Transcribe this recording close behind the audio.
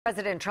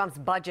President Trump's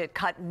budget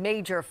cut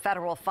major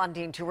federal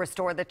funding to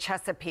restore the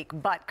Chesapeake,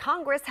 but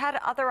Congress had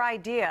other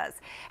ideas.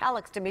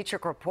 Alex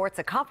DeMetrick reports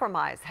a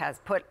compromise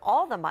has put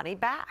all the money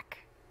back.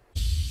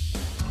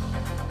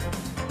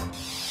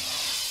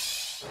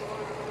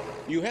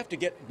 You have to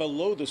get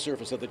below the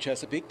surface of the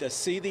Chesapeake to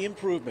see the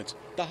improvements.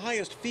 The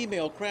highest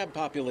female crab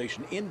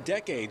population in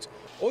decades.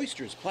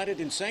 Oysters planted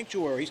in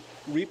sanctuaries,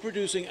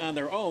 reproducing on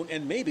their own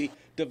and maybe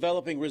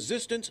developing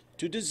resistance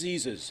to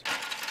diseases.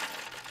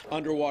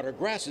 Underwater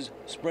grasses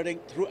spreading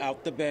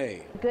throughout the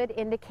bay. Good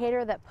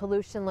indicator that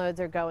pollution loads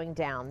are going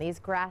down. These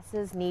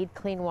grasses need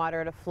clean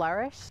water to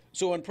flourish.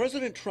 So when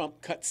President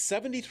Trump cut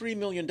 $73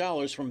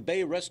 million from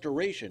bay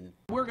restoration,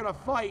 we're going to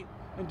fight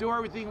and do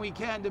everything we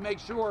can to make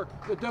sure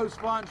that those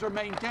funds are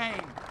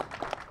maintained.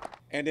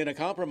 And in a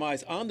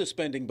compromise on the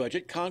spending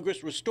budget,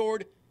 Congress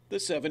restored the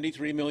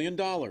 $73 million.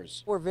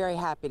 We're very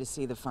happy to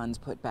see the funds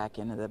put back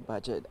into the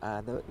budget.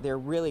 They're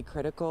really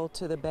critical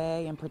to the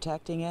bay and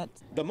protecting it.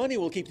 The money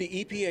will keep the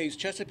EPA's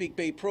Chesapeake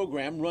Bay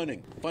program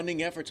running,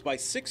 funding efforts by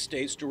 6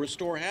 states to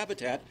restore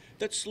habitat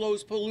that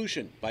slows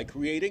pollution by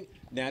creating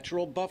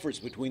natural buffers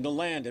between the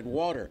land and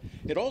water.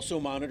 It also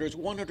monitors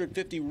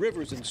 150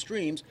 rivers and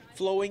streams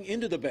flowing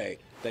into the bay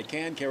that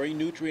can carry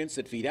nutrients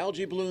that feed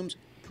algae blooms,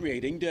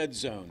 creating dead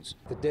zones.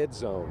 The dead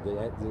zone,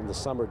 the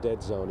summer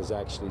dead zone, is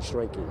actually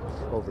shrinking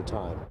over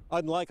time.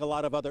 Unlike a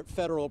lot of other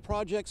federal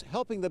projects,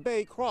 helping the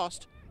bay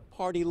crossed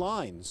party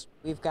lines.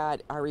 We've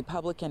got our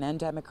Republican and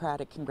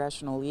Democratic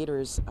congressional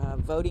leaders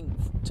voting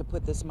to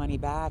put this money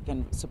back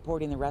and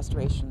supporting the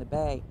restoration of the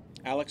bay.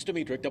 Alex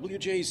DeMetrick,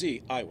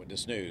 WJZ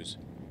Eyewitness News.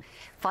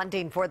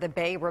 Funding for the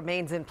Bay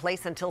remains in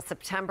place until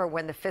September,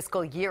 when the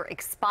fiscal year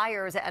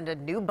expires and a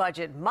new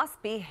budget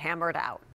must be hammered out.